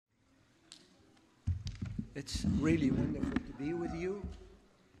It's really wonderful to be with you.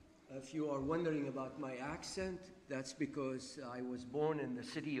 If you are wondering about my accent, that's because I was born in the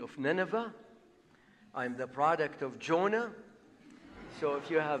city of Nineveh. I'm the product of Jonah. So if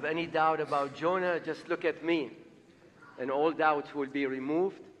you have any doubt about Jonah, just look at me, and all doubts will be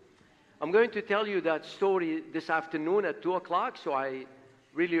removed. I'm going to tell you that story this afternoon at 2 o'clock, so I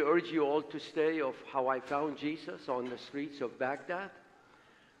really urge you all to stay, of how I found Jesus on the streets of Baghdad.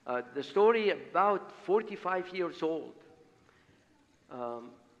 The story about 45 years old.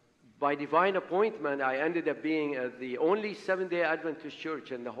 By divine appointment, I ended up being at the only Seventh-day Adventist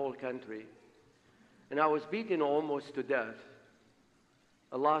church in the whole country. And I was beaten almost to death.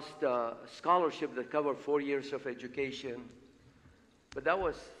 I lost a scholarship that covered 4 years of education. But that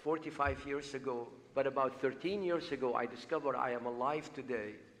was 45 years ago. But about 13 years ago, I discovered I am alive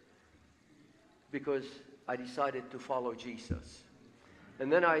today because I decided to follow Jesus.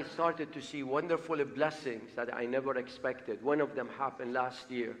 And then I started to see wonderful blessings that I never expected. One of them happened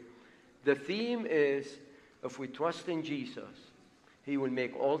last year. The theme is, if we trust in Jesus, He will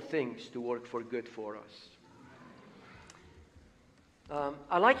make all things to work for good for us.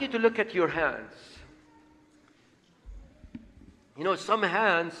 I'd like you to look at your hands. You know, some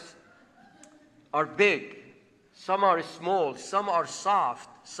hands are big, some are small, some are soft,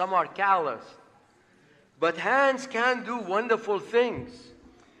 some are callous. But hands can do wonderful things.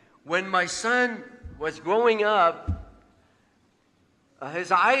 When my son was growing up,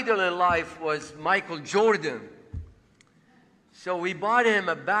 his idol in life was Michael Jordan. So we bought him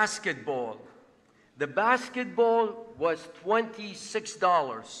a basketball. The basketball was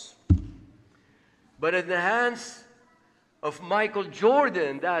 $26. But in the hands of Michael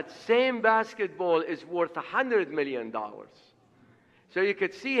Jordan, that same basketball is worth $100 million. So you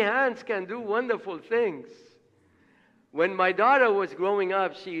could see hands can do wonderful things. When my daughter was growing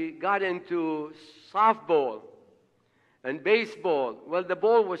up, she got into softball and baseball. Well, the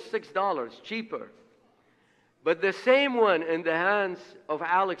ball was $6, cheaper. But the same one in the hands of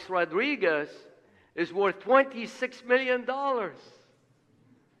Alex Rodriguez is worth $26 million.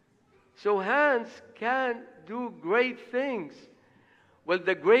 So hands can do great things. Well,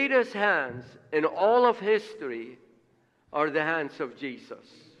 the greatest hands in all of history are the hands of Jesus.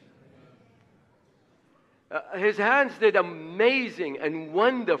 His hands did amazing and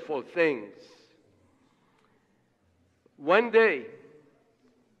wonderful things. One day,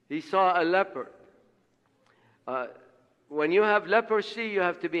 he saw a leopard. When you have leprosy, you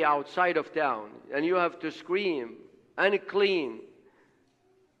have to be outside of town, and you have to scream, unclean.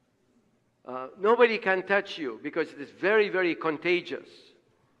 Nobody can touch you because it is very, very contagious.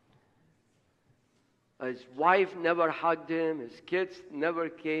 His wife never hugged him. His kids never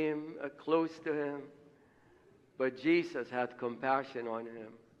came close to him. But Jesus had compassion on him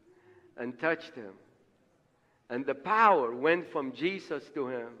and touched him. And the power went from Jesus to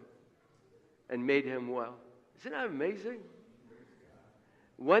him and made him well. Isn't that amazing?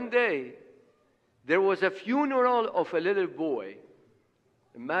 One day, there was a funeral of a little boy.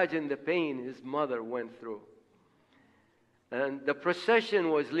 Imagine the pain his mother went through. And the procession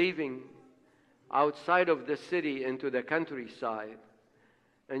was leaving outside of the city into the countryside.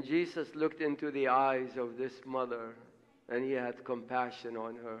 And Jesus looked into the eyes of this mother, and He had compassion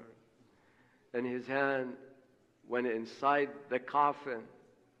on her. And His hand went inside the coffin,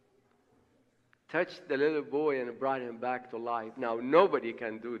 touched the little boy, and brought him back to life. Now, nobody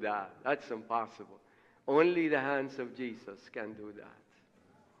can do that. That's impossible. Only the hands of Jesus can do that.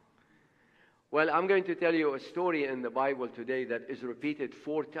 Well, I'm going to tell you a story in the Bible today that is repeated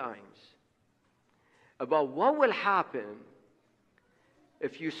 4 times about what will happen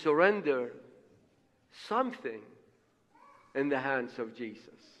if you surrender something in the hands of Jesus.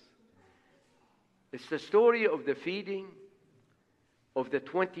 It's the story of the feeding of the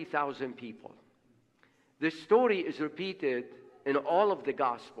 20,000 people. This story is repeated in all of the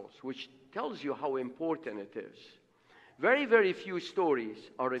Gospels, which tells you how important it is. Very, very few stories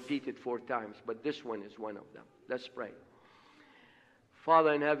are repeated 4 times, but this one is one of them. Let's pray.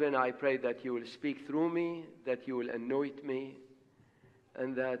 Father in heaven, I pray that You will speak through me, that You will anoint me,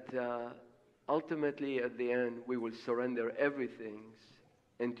 and that ultimately at the end we will surrender everything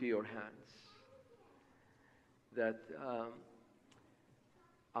into Your hands. That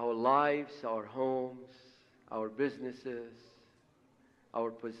our lives, our homes, our businesses,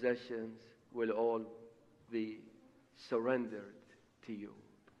 our possessions will all be surrendered to You.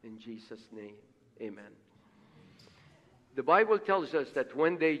 In Jesus' name, amen. The Bible tells us that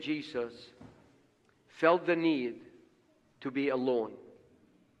one day Jesus felt the need to be alone.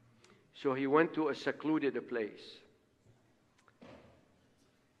 So He went to a secluded place.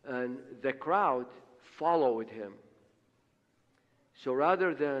 And the crowd followed him. So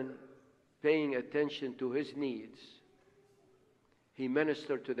rather than paying attention to his needs, he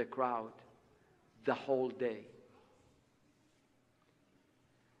ministered to the crowd the whole day.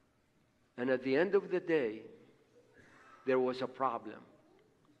 And at the end of the day, there was a problem.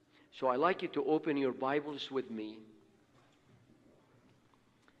 So I'd like you to open your Bibles with me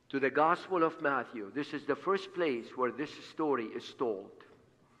to the Gospel of Matthew. This is the first place where this story is told.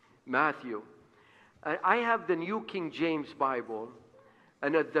 Matthew. I have the New King James Bible,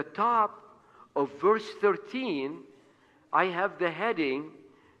 and at the top of verse 13, I have the heading,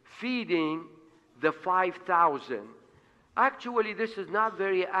 Feeding the 5,000. Actually, this is not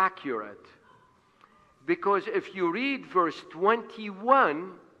very accurate, because if you read verse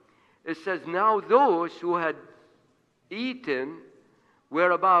 21, it says, now those who had eaten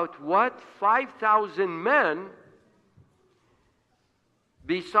were about what? 5,000 men,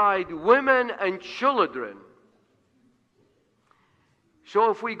 beside women and children.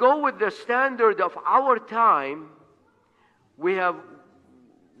 So if we go with the standard of our time, we have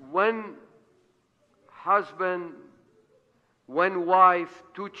one husband, one wife,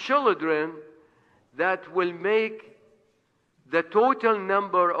 2 children. That will make the total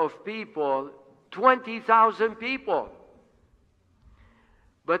number of people 20,000 people.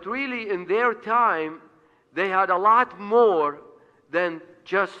 But really, in their time, they had a lot more than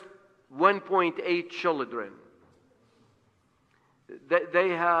just 1.8 children. They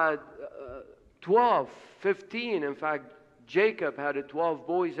had 12, 15. In fact, Jacob had 12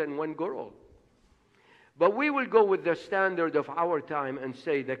 boys and 1 girl. But we will go with the standard of our time and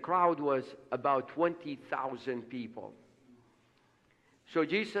say the crowd was about 20,000 people. So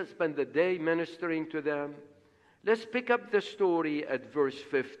Jesus spent the day ministering to them. Let's pick up the story at verse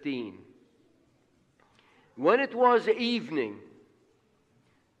 15. When it was evening,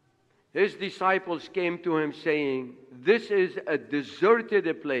 his disciples came to him saying, this is a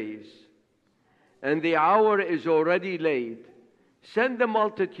deserted place, and the hour is already late. Send the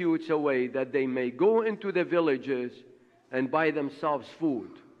multitudes away that they may go into the villages and buy themselves food.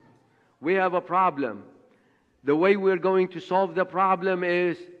 We have a problem. The way we're going to solve the problem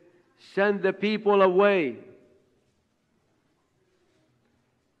is send the people away.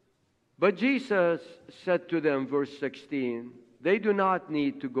 But Jesus said to them, verse 16, they do not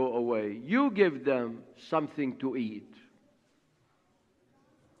need to go away. You give them something to eat.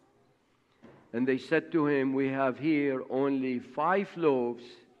 And they said to him, we have here only 5 loaves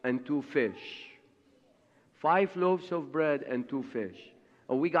and 2 fish. 5 loaves of bread and 2 fish.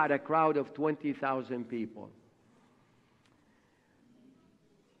 And we got a crowd of 20,000 people.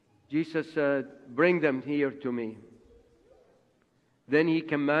 Jesus said, bring them here to me. Then he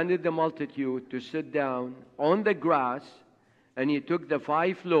commanded the multitude to sit down on the grass, and he took the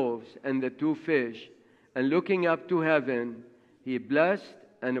 5 loaves and the 2 fish, and looking up to heaven, he blessed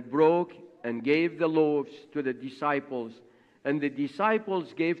and broke and gave the loaves to the disciples, and the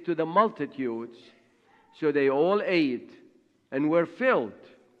disciples gave to the multitudes. So they all ate and were filled.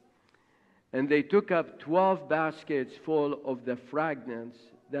 And they took up 12 baskets full of the fragments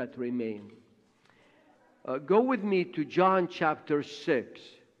that remained. Go with me to John chapter 6.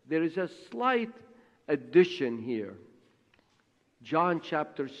 There is a slight addition here. John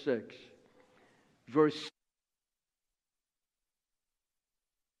chapter 6, verse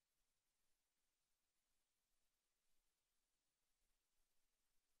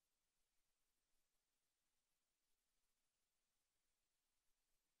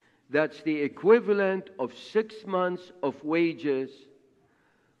That's the equivalent of 6 months of wages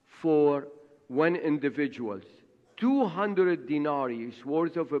for one individual. 200 denarii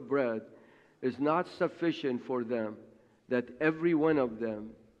worth of bread is not sufficient for them, that every one of them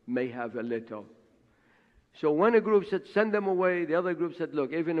may have a little. So one group said, send them away. The other group said,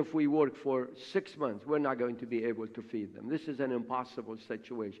 look, even if we work for 6 months, we're not going to be able to feed them. This is an impossible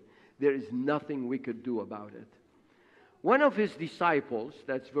situation. There is nothing we could do about it. One of his disciples,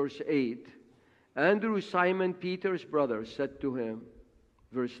 that's verse 8, Andrew, Simon Peter's brother, said to him,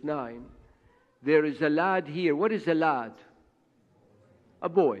 verse 9, there is a lad here. What is a lad? A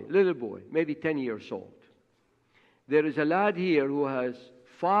boy, little boy, maybe 10 years old. There is a lad here who has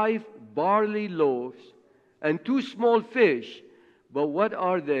 5 barley loaves and 2 small fish, but what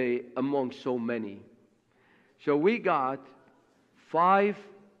are they among so many? So we got 5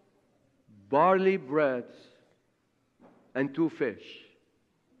 barley breads and 2 fish.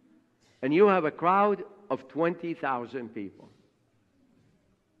 And you have a crowd of 20,000 people.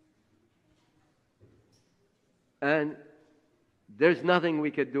 And there's nothing we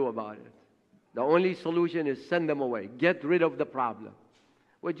could do about it. The only solution is send them away. Get rid of the problem.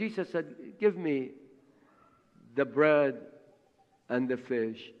 Well, Jesus said, give me the bread and the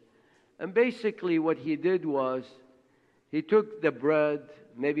fish. And basically what he did was, he took the bread,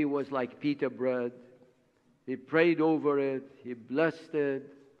 maybe it was like pita bread, he prayed over it, he blessed it,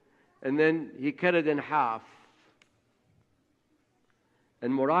 and then he cut it in half.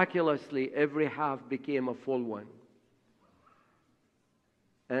 And miraculously, every half became a full one.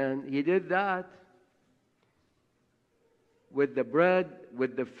 And he did that with the bread,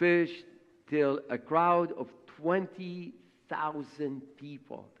 with the fish, till a crowd of 20,000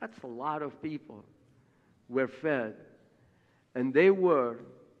 people, that's a lot of people, were fed. And they were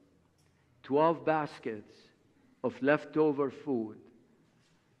 12 baskets of leftover food,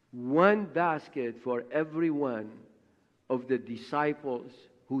 one basket for every one of the disciples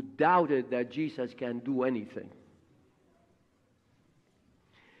who doubted that Jesus can do anything.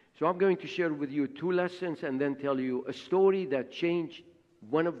 So I'm going to share with you two lessons and then tell you a story that changed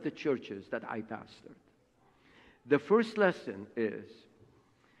one of the churches that I pastored. The first lesson is,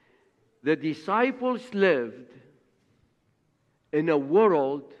 the disciples lived in a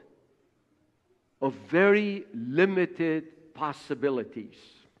world of very limited possibilities.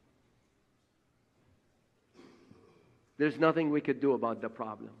 There's nothing we could do about the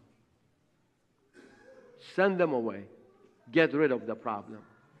problem. Send them away. Get rid of the problem.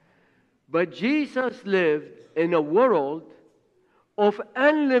 But Jesus lived in a world of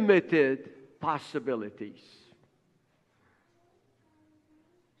unlimited possibilities.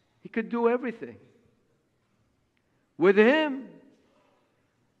 He could do everything. With him,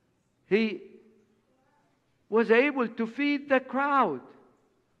 he was able to feed the crowd.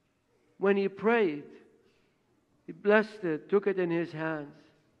 When he prayed, he blessed it, took it in his hands,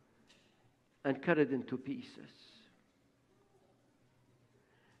 and cut it into pieces.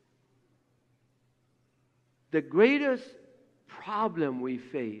 The greatest problem we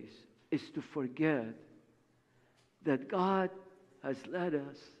face is to forget that God has led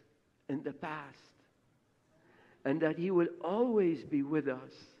us in the past and that He will always be with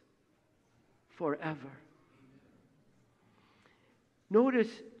us forever. Notice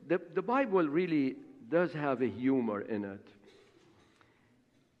the Bible really does have a humor in it.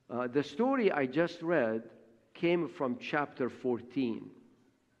 The story I just read came from chapter 14.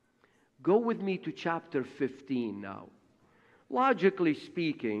 Go with me to chapter 15 now. Logically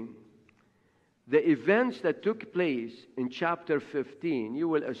speaking, the events that took place in chapter 15, you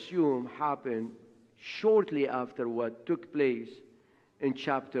will assume happened shortly after what took place in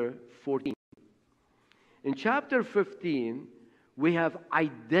chapter 14. In chapter 15, we have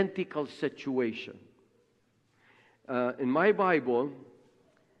identical situation. In my Bible,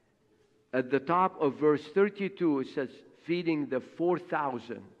 at the top of verse 32, it says, feeding the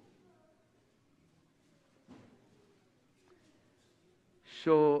 4,000.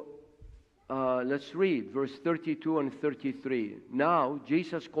 So let's read verse 32 and 33. Now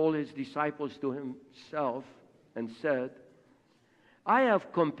Jesus called his disciples to himself and said, I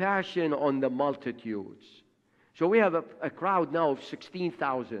have compassion on the multitudes. So we have a crowd now of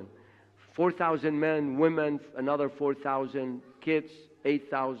 16,000. 4,000 men, women, another 4,000, kids,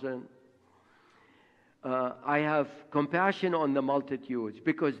 8,000. I have compassion on the multitudes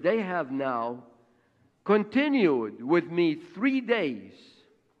because they have now continued with me 3 days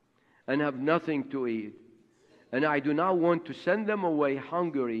and have nothing to eat. And I do not want to send them away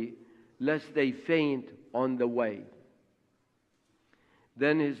hungry, lest they faint on the way.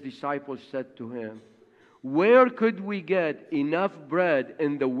 Then his disciples said to him, where could we get enough bread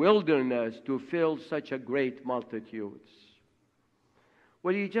in the wilderness to fill such a great multitudes?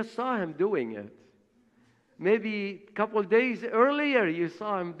 Well, you just saw him doing it. Maybe a couple days earlier you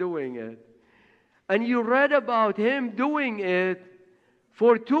saw him doing it. And you read about him doing it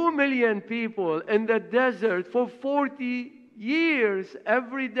for 2 million people in the desert for 40 years,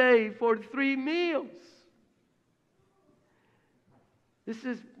 every day for 3 meals. This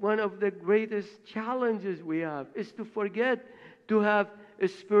is one of the greatest challenges we have, is to forget to have a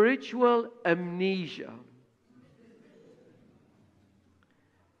spiritual amnesia.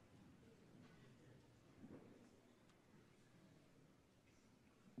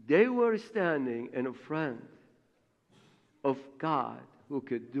 They were standing in front of God who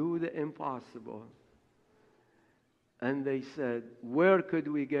could do the impossible. And they said, where could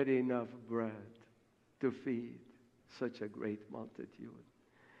we get enough bread to feed such a great multitude?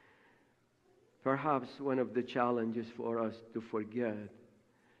 Perhaps one of the challenges for us to forget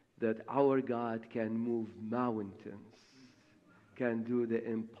that our God can move mountains, can do the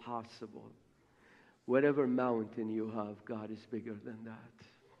impossible. Whatever mountain you have, God is bigger than that.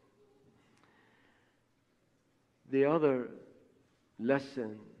 The other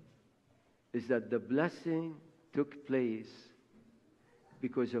lesson is that the blessing took place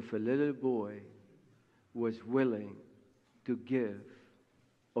because of a little boy who was willing to give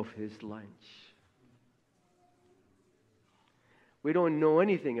of his lunch. We don't know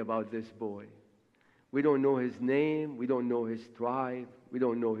anything about this boy. We don't know his name. We don't know his tribe. We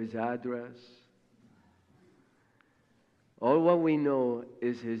don't know his address. All what we know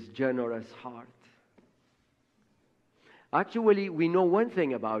is his generous heart. Actually, we know one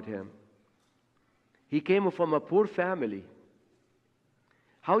thing about him. He came from a poor family.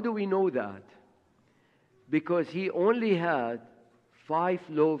 How do we know that? Because he only had 5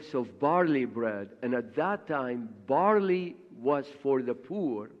 loaves of barley bread, and at that time, barley was for the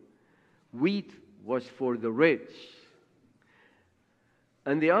poor, wheat was for the rich.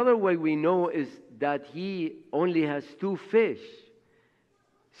 And the other way we know is that he only has 2 fish.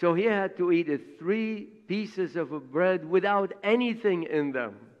 So he had to eat 3 pieces of bread without anything in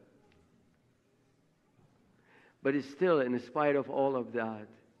them. But still, in spite of all of that,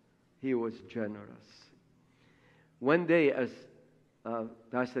 he was generous. One day, as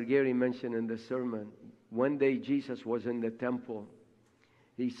Pastor Gary mentioned in the sermon, one day Jesus was in the temple.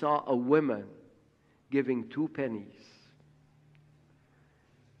 He saw a woman giving 2 pennies.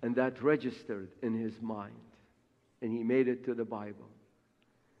 And that registered in his mind. And he made it to the Bible.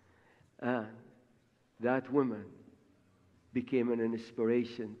 And that woman became an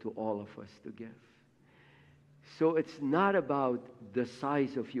inspiration to all of us to give. So it's not about the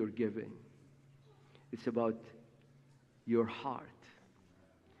size of your giving. It's about your heart.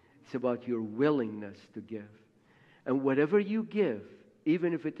 It's about your willingness to give. And whatever you give,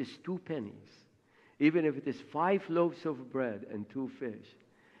 even if it is 2 pennies, even if it is 5 loaves of bread and 2 fish,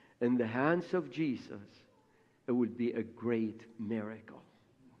 in the hands of Jesus, it would be a great miracle.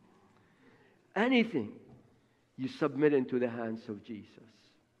 Anything you submit into the hands of Jesus,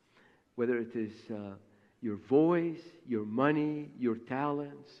 whether it is your voice, your money, your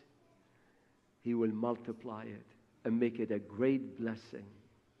talents, He will multiply it and make it a great blessing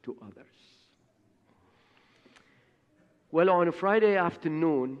to others. Well, on a Friday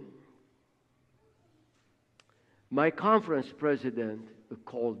afternoon, my conference president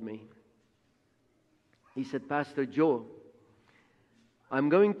called me. He said, Pastor Joe, I'm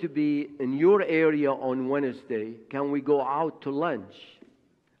going to be in your area on Wednesday. Can we go out to lunch?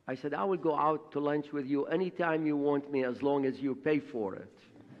 I said, I will go out to lunch with you anytime you want me, as long as you pay for it.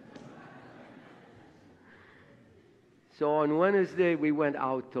 So on Wednesday, we went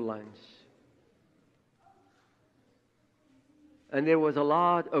out to lunch. And there was a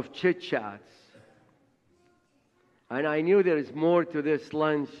lot of chit-chats. And I knew there is more to this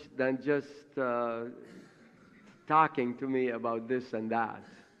lunch than just talking to me about this and that.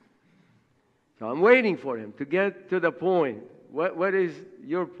 So I'm waiting for him to get to the point. What is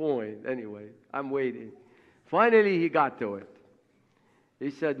your point? Anyway, I'm waiting. Finally, he got to it.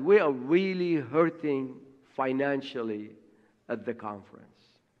 He said, we are really hurting financially at the conference.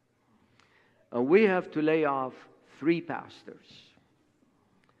 And we have to lay off 3 pastors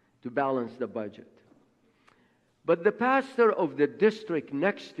to balance the budget. But the pastor of the district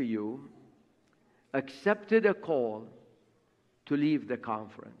next to you accepted a call to leave the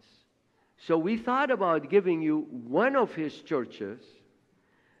conference. So we thought about giving you one of his churches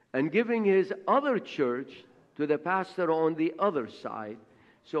and giving his other church to the pastor on the other side.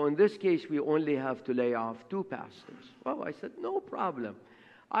 So in this case, we only have to lay off 2 pastors. Well, I said, no problem.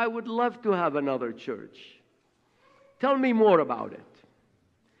 I would love to have another church. Tell me more about it.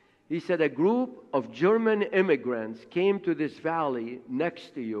 He said, a group of German immigrants came to this valley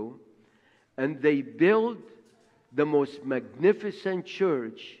next to you, and they built the most magnificent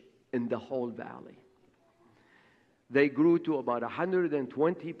church in the whole valley. They grew to about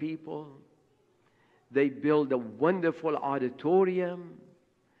 120 people. They built a wonderful auditorium,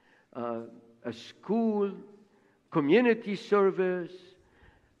 a school, community service.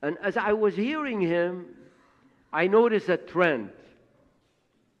 And as I was hearing him, I noticed a trend.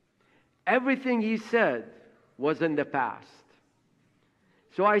 Everything he said was in the past.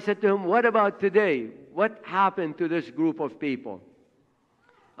 So I said to him, what about today? What happened to this group of people?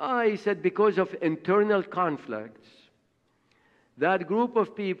 He said, because of internal conflicts, that group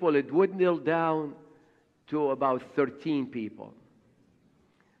of people, it dwindled down to about 13 people.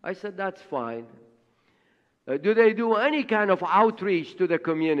 I said, that's fine. Do they do any kind of outreach to the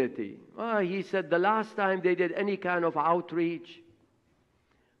community? He said, the last time they did any kind of outreach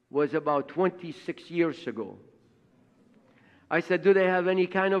was about 26 years ago. I said, do they have any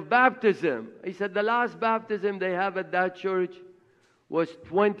kind of baptism? He said, the last baptism they have at that church was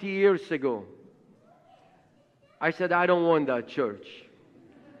 20 years ago. I said, I don't want that church.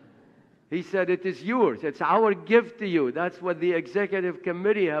 He said, it is yours. It's our gift to you. That's what the executive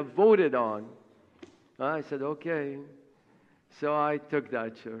committee have voted on. I said, okay. So I took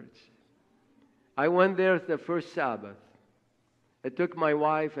that church. I went there the first Sabbath. I took my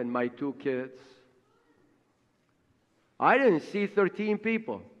wife and my 2 kids. I didn't see 13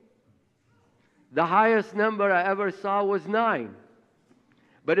 people. The highest number I ever saw was 9.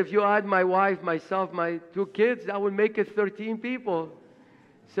 But if you add my wife, myself, my 2 kids, that would make it 13 people.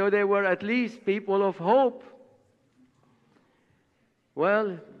 So they were at least people of hope.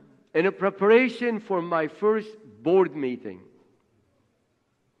 Well, in a preparation for my first board meeting,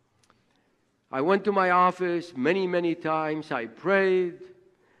 I went to my office many, many times. I prayed.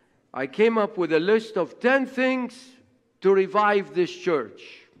 I came up with a list of 10 things to revive this church.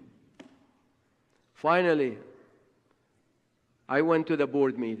 Finally, I went to the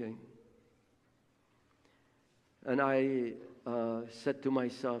board meeting. And I said to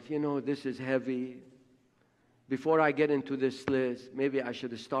myself, you know, this is heavy. Before I get into this list, maybe I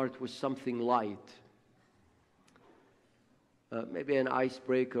should start with something light. Maybe an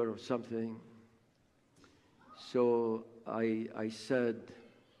icebreaker or something. So I said,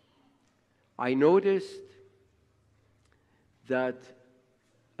 I noticed that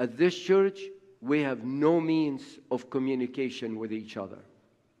at this church, we have no means of communication with each other.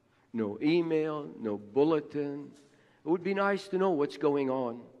 No email, no bulletin. It would be nice to know what's going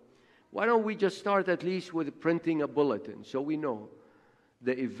on. Why don't we just start at least with printing a bulletin so we know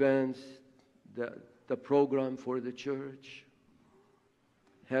the events, the program for the church?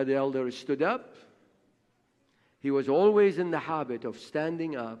 Head elder stood up. He was always in the habit of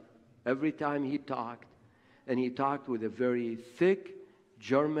standing up every time he talked, and he talked with a very thick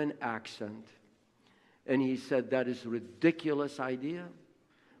German accent. And he said, that is a ridiculous idea.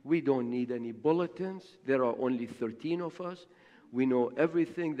 We don't need any bulletins. There are only 13 of us. We know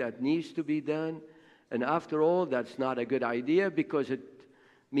everything that needs to be done. And after all, that's not a good idea because it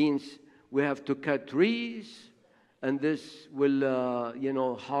means we have to cut trees, and this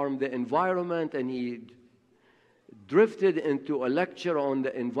will, harm the environment. And he drifted into a lecture on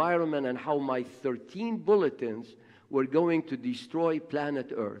the environment and how my 13 bulletins were going to destroy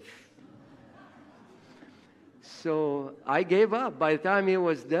planet Earth. So I gave up. By the time he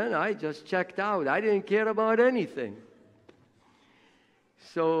was done, I just checked out. I didn't care about anything.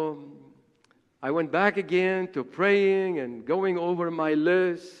 So I went back again to praying and going over my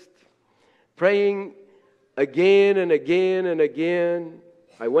list, praying again and again and again.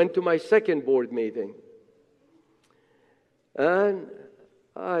 I went to my second board meeting. And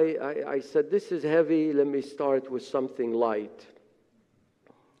I said, this is heavy. Let me start with something light.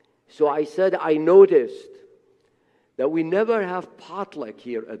 So I said, I noticed that we never have potluck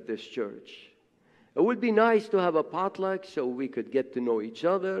here at this church. It would be nice to have a potluck so we could get to know each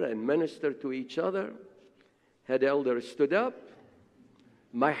other and minister to each other. Head elder stood up.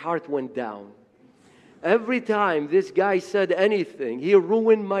 My heart went down. Every time this guy said anything, he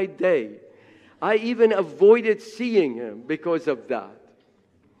ruined my day. I even avoided seeing him because of that.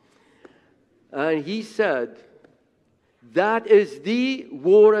 And he said, that is the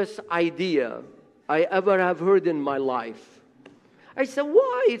worst idea I ever have heard in my life. I said,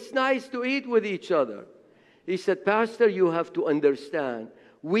 why? It's nice to eat with each other. He said, Pastor, you have to understand,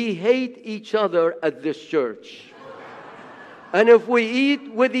 we hate each other at this church. And if we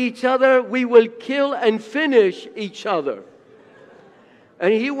eat with each other, we will kill and finish each other.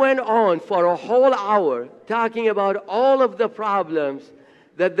 And he went on for a whole hour talking about all of the problems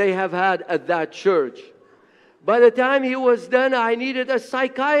that they have had at that church. By the time he was done, I needed a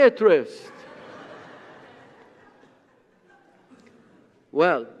psychiatrist.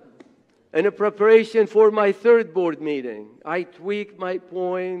 Well, in a preparation for my third board meeting, I tweaked my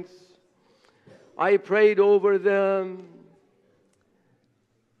points. I prayed over them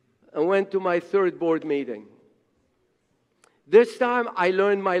and went to my third board meeting. This time, I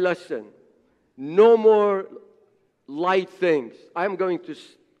learned my lesson. No more light things. I'm going to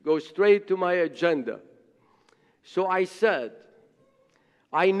go straight to my agenda. So I said,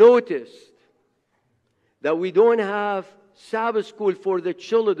 I noticed that we don't have Sabbath school for the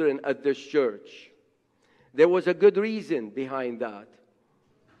children at this church. There was a good reason behind that.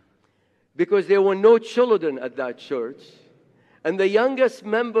 Because there were no children at that church. And the youngest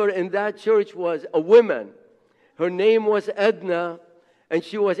member in that church was a woman. Her name was Edna, and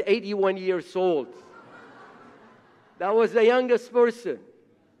she was 81 years old. That was the youngest person.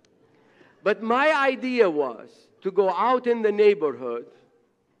 But my idea was to go out in the neighborhood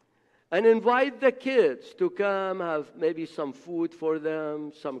and invite the kids to come have maybe some food for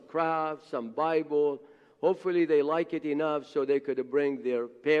them, some crafts, some Bible, Hopefully they like it enough so they could bring their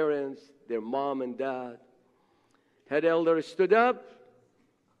parents, their mom and dad. Head elder stood up.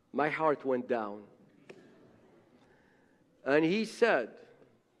 My heart went down. And he said,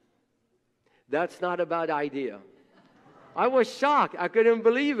 "That's not a bad idea." I was shocked. I couldn't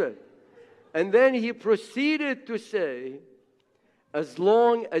believe it. And then he proceeded to say, "As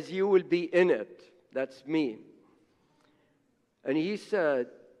long as you will be in it," that's me. And he said,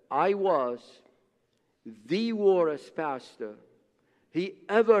 "I was the worst pastor he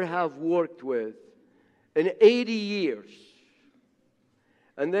ever have worked with in 80 years.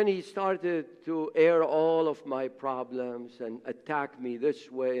 And then he started to air all of my problems and attack me this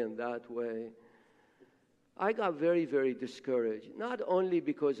way and that way. I got very, very discouraged, not only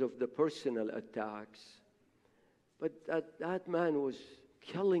because of the personal attacks, but that man was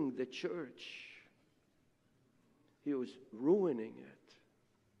killing the church. He was ruining it.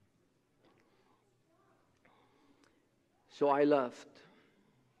 So I left.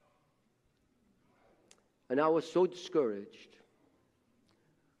 And I was so discouraged.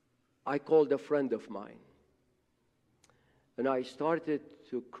 I called a friend of mine. And I started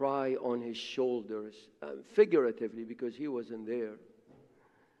to cry on his shoulders, figuratively because he wasn't there.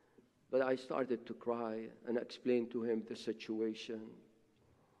 But I started to cry and explain to him the situation.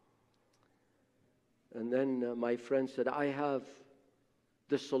 And then my friend said, "I have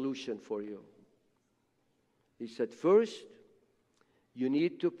the solution for you." He said, "First, you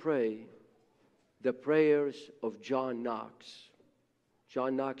need to pray the prayers of John Knox."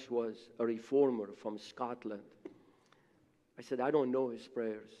 John Knox was a reformer from Scotland. I said, "I don't know his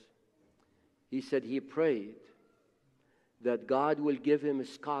prayers." He said he prayed that God will give him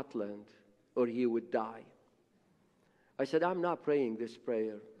Scotland or he would die. I said, "I'm not praying this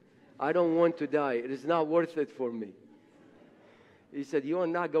prayer. I don't want to die. It is not worth it for me." He said, "You are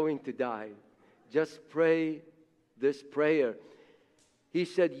not going to die. Just pray this prayer." He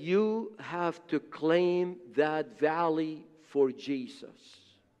said, "You have to claim that valley for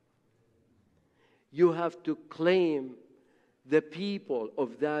Jesus. You have to claim the people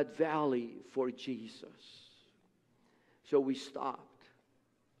of that valley for Jesus." So we stopped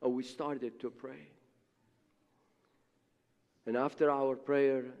and we started to pray. And after our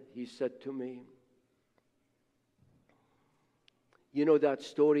prayer, he said to me, "You know that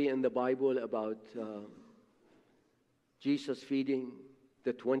story in the Bible about Jesus feeding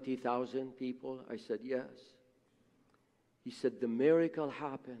the 20,000 people?" I said, "Yes." He said, "The miracle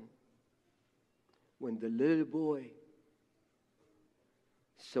happened when the little boy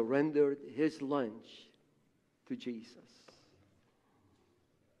surrendered his lunch to Jesus."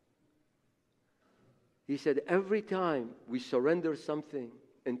 He said, "Every time we surrender something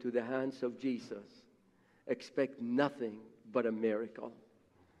into the hands of Jesus, expect nothing but a miracle."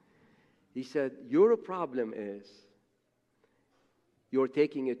 He said, "Your problem is you're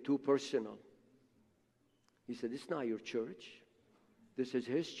taking it too personal." He said, "It's not your church. This is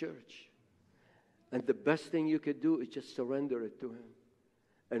his church. And the best thing you could do is just surrender it to him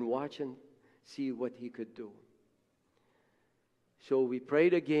and watch and see what he could do." So we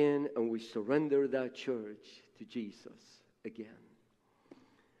prayed again and we surrendered that church to Jesus again.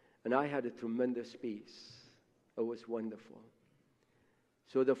 And I had a tremendous peace. It was wonderful.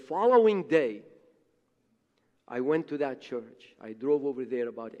 So the following day, I went to that church. I drove over there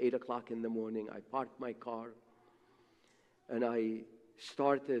about 8 o'clock in the morning. I parked my car and I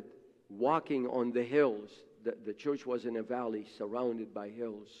started walking on the hills. The church was in a valley surrounded by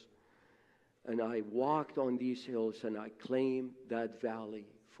hills. And I walked on these hills and I claimed that valley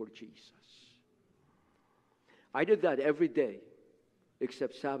for Jesus. I did that every day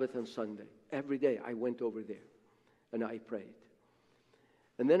except Sabbath and Sunday. Every day I went over there and I prayed.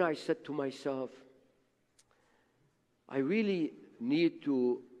 And then I said to myself, I really need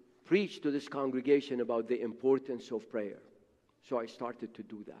to preach to this congregation about the importance of prayer. So I started to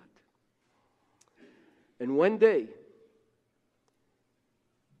do that. And one day,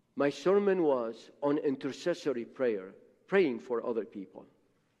 my sermon was on intercessory prayer, praying for other people.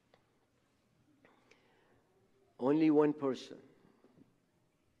 Only one person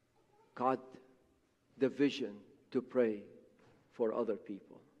got the vision to pray for other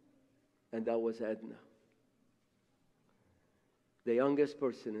people, and that was Edna. The youngest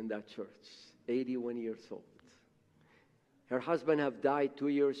person in that church, 81 years old. Her husband had died 2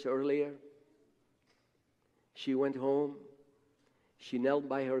 years earlier. She went home. She knelt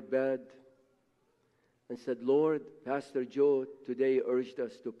by her bed and said, "Lord, Pastor Joe today urged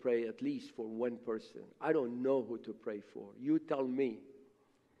us to pray at least for one person. I don't know who to pray for. You tell me."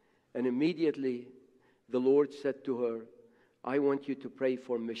 And immediately the Lord said to her, "I want you to pray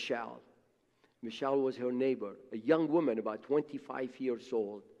for Michelle. Michelle was her neighbor, a young woman about 25 years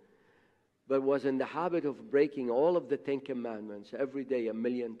old, but was in the habit of breaking all of the Ten Commandments every day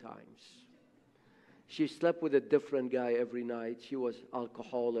 1,000,000 times. She slept with a different guy every night. She was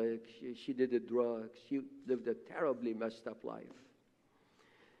alcoholic. She did the drugs. She lived a terribly messed up life.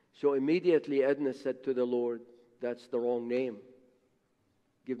 So immediately Edna said to the Lord, "That's the wrong name.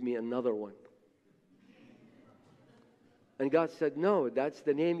 Give me another one." And God said, "No, that's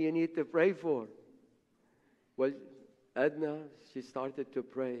the name you need to pray for." Well, Edna, she started to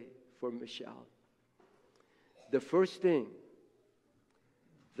pray for Michelle. The first thing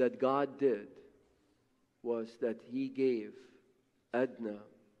that God did was that He gave Edna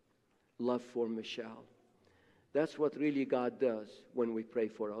love for Michelle. That's what really God does when we pray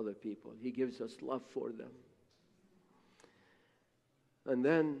for other people. He gives us love for them. And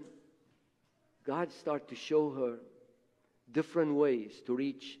then God started to show her different ways to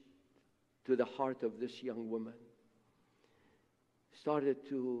reach to the heart of this young woman. Started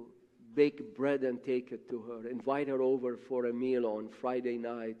to bake bread and take it to her, invite her over for a meal on Friday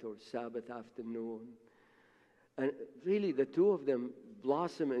night or Sabbath afternoon. And really, the two of them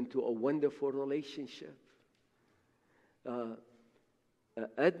blossom into a wonderful relationship.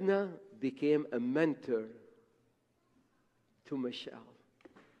 Edna became a mentor to Michelle.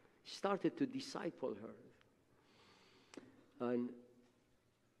 She started to disciple her and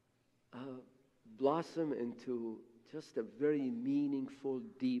blossom into just a very meaningful,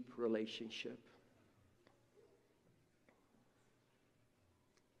 deep relationship.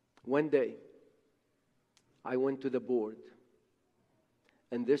 One day, I went to the board,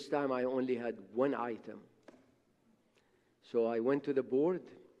 and this time I only had one item. So I went to the board,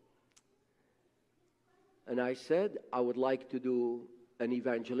 and I said, I would like to do an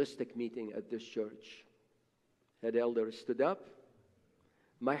evangelistic meeting at this church. Head elder stood up.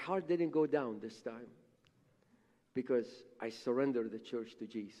 My heart didn't go down this time because I surrendered the church to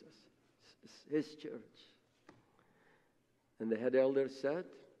Jesus. It's His church. And the head elder said,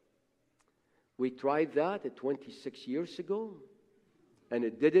 "We tried that 26 years ago, and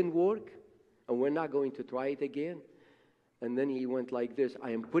it didn't work, and we're not going to try it again." And then he went like this, "I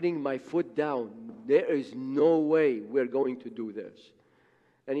am putting my foot down. There is no way we're going to do this."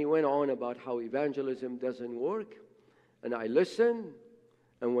 And he went on about how evangelism doesn't work. And I listened.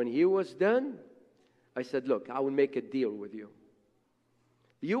 And when he was done, I said, "Look, I will make a deal with you.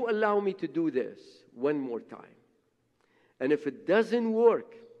 You allow me to do this one more time. And if it doesn't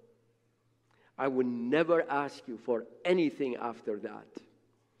work, I will never ask you for anything after that."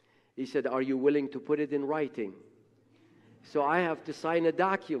 He said, "Are you willing to put it in writing? So I have to sign a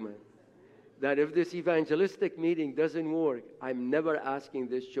document that if this evangelistic meeting doesn't work, I'm never asking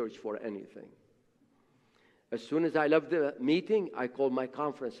this church for anything." As soon as I left the meeting, I called my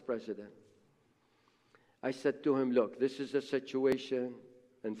conference president. I said to him, "Look, this is the situation."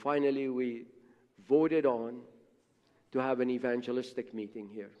 And finally, we voted on to have an evangelistic meeting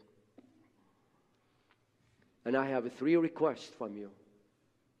here. And I have 3 requests from you.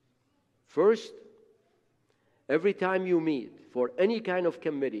 First, every time you meet for any kind of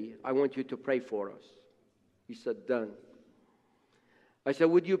committee, I want you to pray for us. He said, "Done." I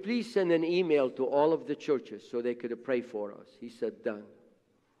said, "Would you please send an email to all of the churches so they could pray for us?" He said, "Done."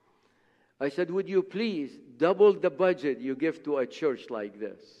 I said, "Would you please double the budget you give to a church like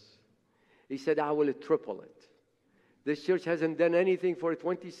this?" He said, "I will triple it. This church hasn't done anything for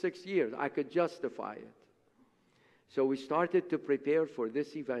 26 years. I could justify it." So we started to prepare for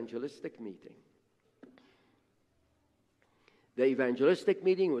this evangelistic meeting. The evangelistic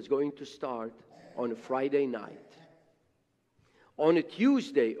meeting was going to start on a Friday night. On a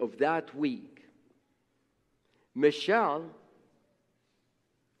Tuesday of that week, Michelle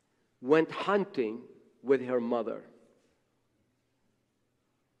went hunting with her mother.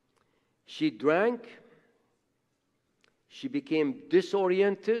 She drank, she became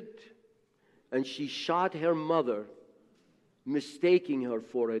disoriented, and she shot her mother, mistaking her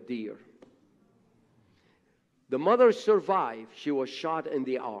for a deer. The mother survived. She was shot in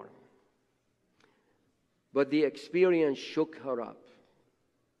the arm. But the experience shook her up.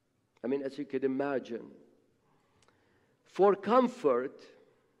 I mean, as you could imagine. For comfort,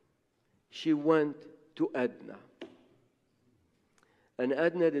 she went to Edna. And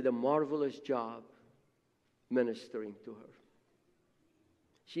Edna did a marvelous job ministering to her.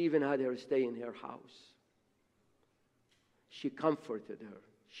 She even had her stay in her house. She comforted her.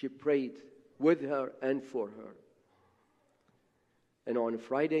 She prayed with her and for her. And on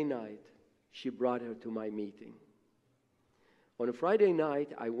Friday night, she brought her to my meeting. On a Friday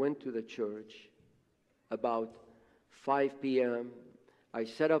night, I went to the church about 5 p.m. I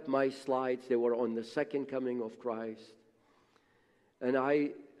set up my slides. They were on the second coming of Christ. And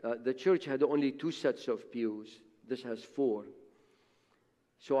the church had only 2 sets of pews. This has 4.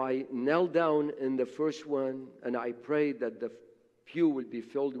 So I knelt down in the first one, and I prayed that the pew would be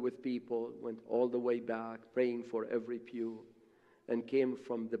filled with people, went all the way back, praying for every pew, and came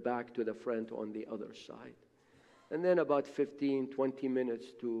from the back to the front on the other side. And then about 15, 20 minutes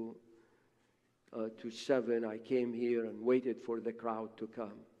to 7, I came here and waited for the crowd to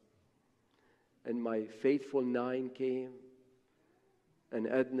come. And my faithful 9 came, and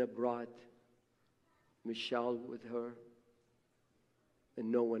Edna brought Michelle with her, and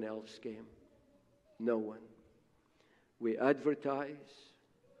no one else came. No one. We advertised,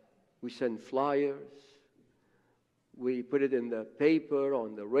 we sent flyers, we put it in the paper,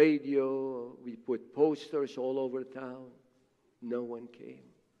 on the radio, we put posters all over town. No one came.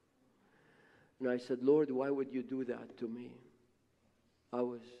 And I said, Lord, why would you do that to me? I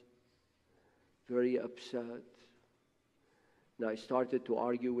was very upset. And I started to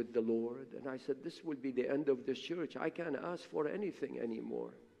argue with the Lord. And I said, this will be the end of the church. I can't ask for anything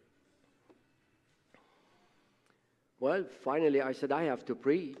anymore. Well, finally I said, I have to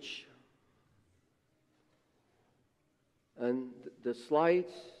preach. And the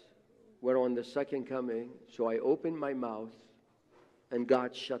slides were on the second coming. So I opened my mouth, and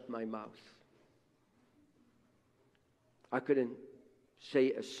God shut my mouth. I couldn't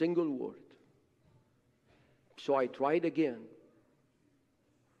say a single word. So I tried again,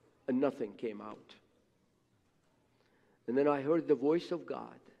 and nothing came out. And then I heard the voice of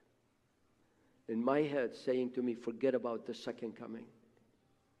God in my head saying to me, forget about the second coming.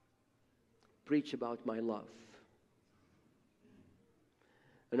 Preach about my love.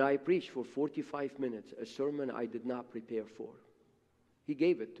 And I preached for 45 minutes, a sermon I did not prepare for. He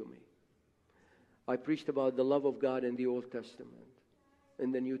gave it to me. I preached about the love of God in the Old Testament,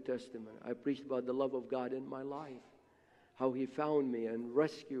 in the New Testament. I preached about the love of God in my life, how He found me and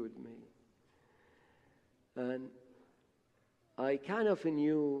rescued me. And I kind of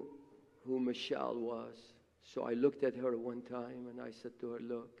knew who Michelle was. So I looked at her one time and I said to her,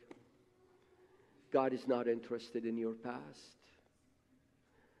 look, God is not interested in your past,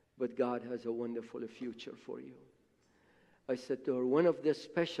 but God has a wonderful future for you. I said to her, one of the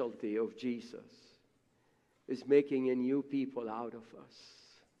specialty of Jesus is making a new people out of us.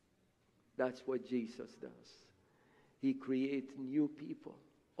 That's what Jesus does. He creates new people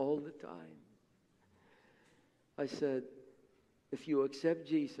all the time. I said, if you accept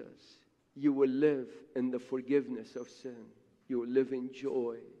Jesus, you will live in the forgiveness of sin. You will live in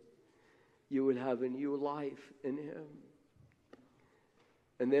joy. You will have a new life in Him.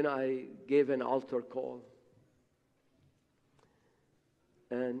 And then I gave an altar call.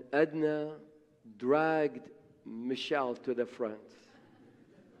 And Edna dragged Michelle to the front.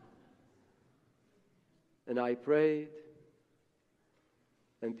 And I prayed,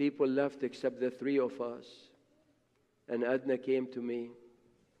 and people left except the 3 of us. And Edna came to me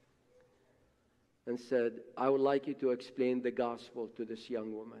and said, I would like you to explain the gospel to this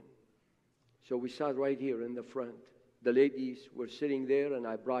young woman. So we sat right here in the front. The ladies were sitting there, and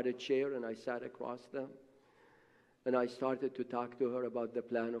I brought a chair and I sat across them. And I started to talk to her about the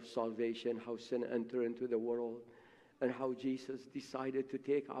plan of salvation, how sin entered into the world, and how Jesus decided to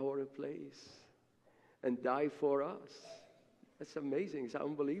take our place and die for us. That's amazing. It's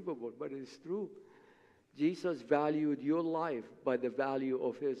unbelievable, but it's true. Jesus valued your life by the value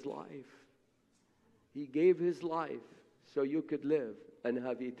of His life. He gave His life so you could live and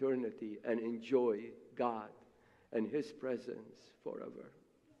have eternity and enjoy God and His presence forever.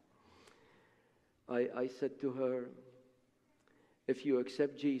 I said to her, if you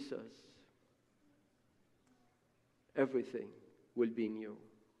accept Jesus, everything will be new.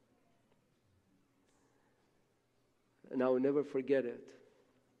 And I will never forget it.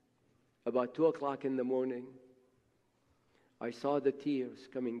 About 2 o'clock in the morning, I saw the tears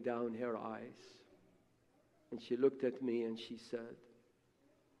coming down her eyes. And she looked at me and she said,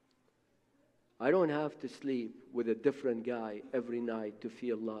 I don't have to sleep with a different guy every night to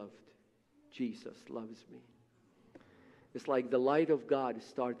feel loved. Jesus loves me. It's like the light of God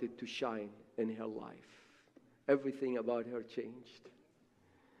started to shine in her life. Everything about her changed.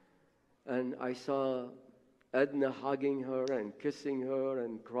 And I saw Edna hugging her and kissing her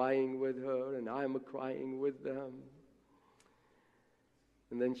and crying with her, and I'm crying with them.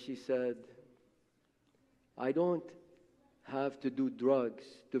 And then she said, I don't have to do drugs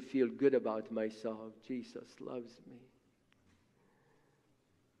to feel good about myself. Jesus loves me.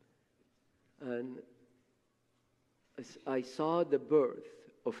 And I saw the birth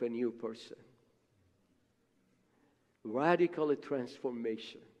of a new person. Radical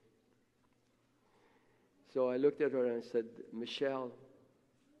transformation. So I looked at her and said, Michelle,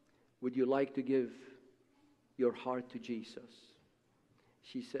 would you like to give your heart to Jesus?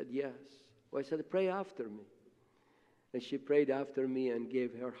 She said, yes. Well, I said, pray after me. And she prayed after me and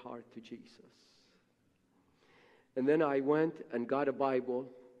gave her heart to Jesus. And then I went and got a Bible,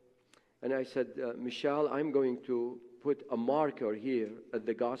 and I said, Michelle, I'm going to put a marker here at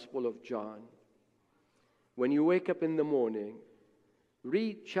the Gospel of John. When you wake up in the morning,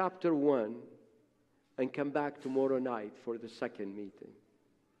 read chapter 1 and come back tomorrow night for the second meeting.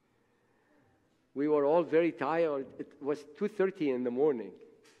 We were all very tired. It was 2:30 in the morning,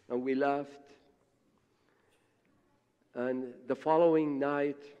 and we left. And the following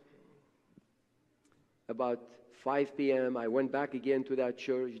night, about 5 p.m., I went back again to that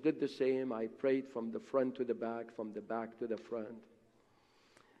church, did the same. I prayed from the front to the back, from the back to the front.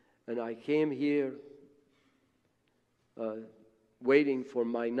 And I came here waiting for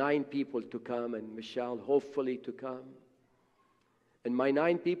my 9 people to come and Michelle hopefully to come. And my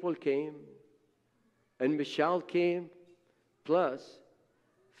 9 people came, and Michelle came, plus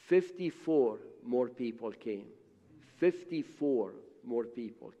 54 more people came. 54 more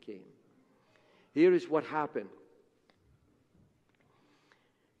people came. Here is what happened.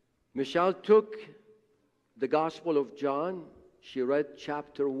 Michelle took the Gospel of John. She read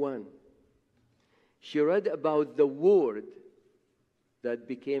chapter 1. She read about the Word that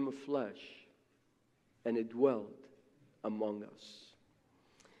became flesh and it dwelled among us.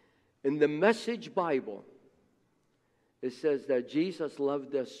 In the Message Bible, it says that Jesus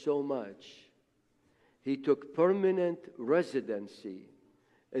loved us so much, He took permanent residency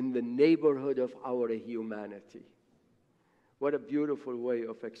in the neighborhood of our humanity. What a beautiful way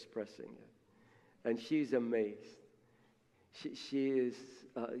of expressing it. And she's amazed. She is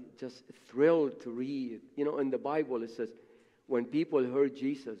just thrilled to read. You know, in the Bible it says, when people heard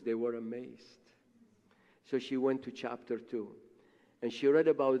Jesus, they were amazed. So she went to chapter 2. And she read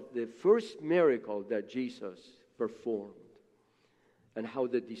about the first miracle that Jesus performed and how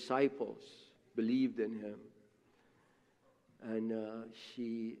the disciples believed in Him. And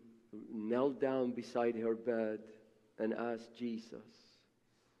she knelt down beside her bed and asked Jesus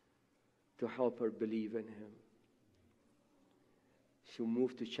to help her believe in Him. She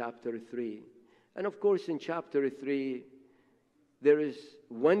moved to chapter 3. And of course, in chapter 3, there is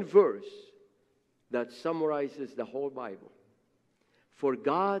one verse that summarizes the whole Bible. For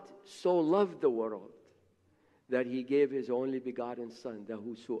God so loved the world that He gave His only begotten Son, that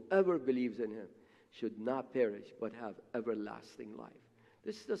whosoever believes in Him should not perish but have everlasting life.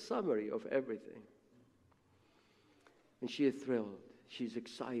 This is the summary of everything. And she is thrilled. She's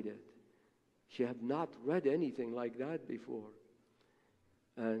excited. She had not read anything like that before.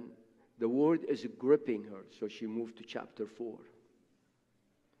 And the Word is gripping her, so she moved to chapter 4.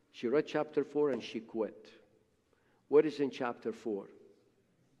 She read chapter 4 and she quit. What is in chapter 4?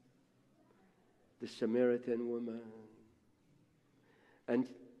 The Samaritan woman.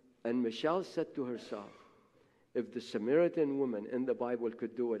 And Michelle said to herself, if the Samaritan woman in the Bible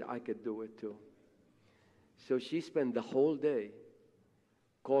could do it, I could do it too. So she spent the whole day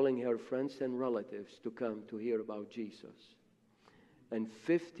calling her friends and relatives to come to hear about Jesus. And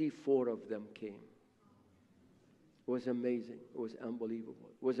 54 of them came. It was amazing. It was unbelievable.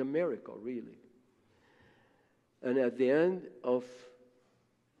 It was a miracle, really. And at the end of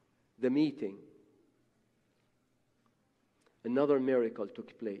the meeting, another miracle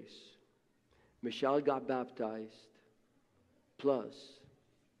took place. Michelle got baptized, plus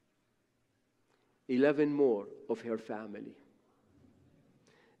 11 more of her family.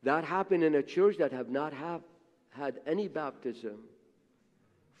 That happened in a church that have not had any baptism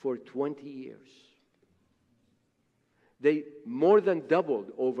for 20 years. They more than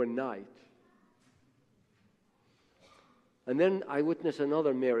doubled overnight. And then I witnessed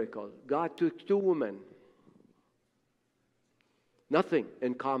another miracle. God took 2 women, nothing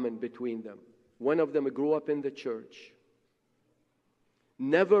in common between them. One of them grew up in the church,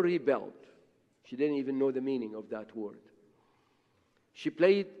 never rebelled. She didn't even know the meaning of that word. She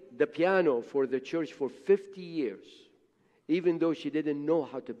played the piano for the church for 50 years, even though she didn't know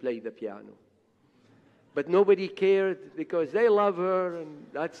how to play the piano. But nobody cared because they love her, and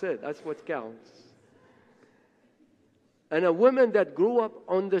that's it. That's what counts. And a woman that grew up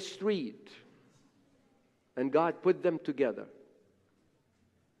on the street, and God put them together.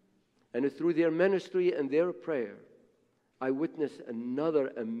 And through their ministry and their prayer, I witnessed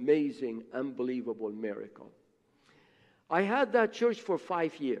another amazing, unbelievable miracle. I had that church for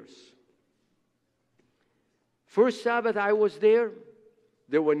 5 years. First Sabbath I was there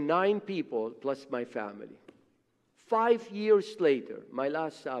were 9 people plus my family. 5 years later, my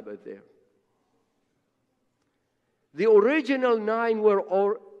last Sabbath there, the original 9 were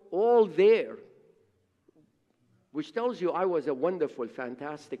all there, which tells you I was a wonderful,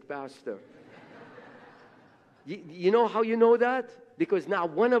 fantastic pastor. You know how you know that? Because now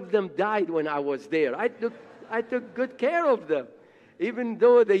one of them died when I was there. I took good care of them, even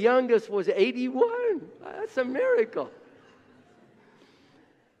though the youngest was 81. That's a miracle.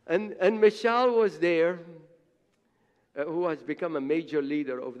 And Michelle was there, who has become a major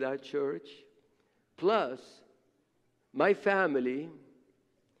leader of that church, plus my family,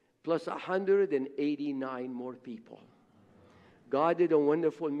 plus 189 more people. God did a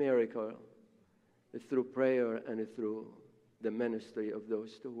wonderful miracle through prayer and through the ministry of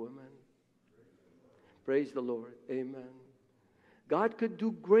those 2 women. Praise the Lord. Amen. God could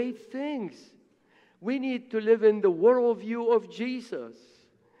do great things. We need to live in the worldview of Jesus,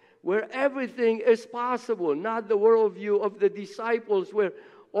 where everything is possible, not the worldview of the disciples, where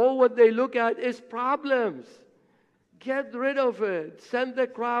all what they look at is problems. Get rid of it. Send the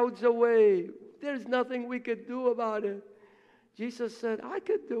crowds away. There's nothing we could do about it. Jesus said, I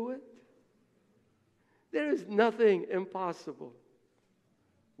could do it. There is nothing impossible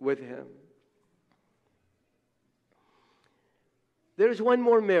with him. There's one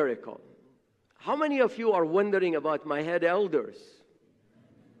more miracle. How many of you are wondering about my head elders?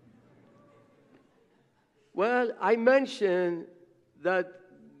 Well, I mentioned that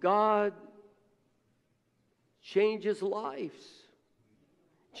God changes lives,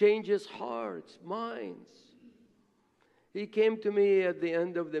 changes hearts, minds. He came to me at the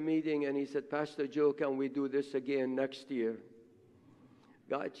end of the meeting and he said, Pastor Joe, can we do this again next year?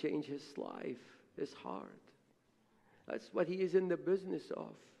 God changed his life, his heart. That's what he is in the business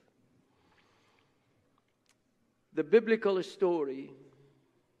of. The biblical story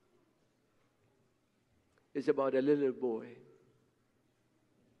is about a little boy.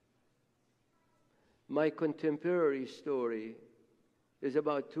 My contemporary story is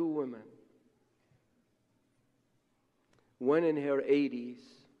about 2 women. One in her 80s.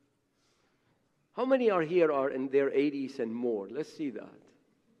 How many are here are in their 80s and more? Let's see that.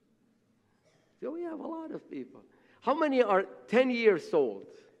 So we have a lot of people. How many are 10 years old?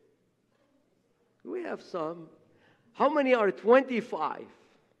 We have some. How many are 25?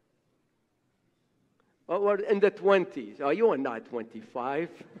 Or in the 20s? Oh, you are not 25.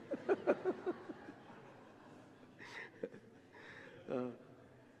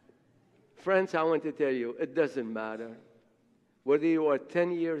 Friends, I want to tell you, it doesn't matter whether you are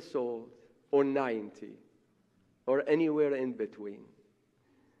 10 years old or 90 or anywhere in between.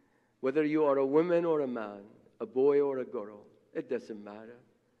 Whether you are a woman or a man, a boy or a girl, it doesn't matter.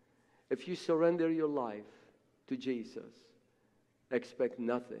 If you surrender your life to Jesus, expect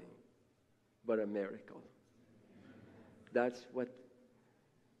nothing but a miracle. That's what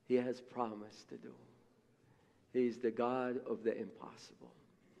he has promised to do. He is the God of the impossible.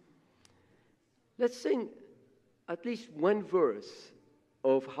 Let's sing at least one verse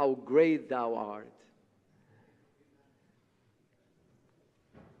of How Great Thou Art.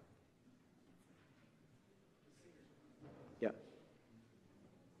 Yeah.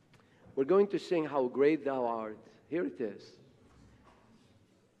 We're going to sing How Great Thou Art. Here it is.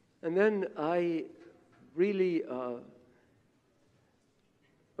 And then I really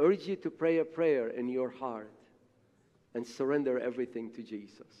urge you to pray a prayer in your heart and surrender everything to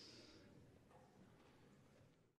Jesus.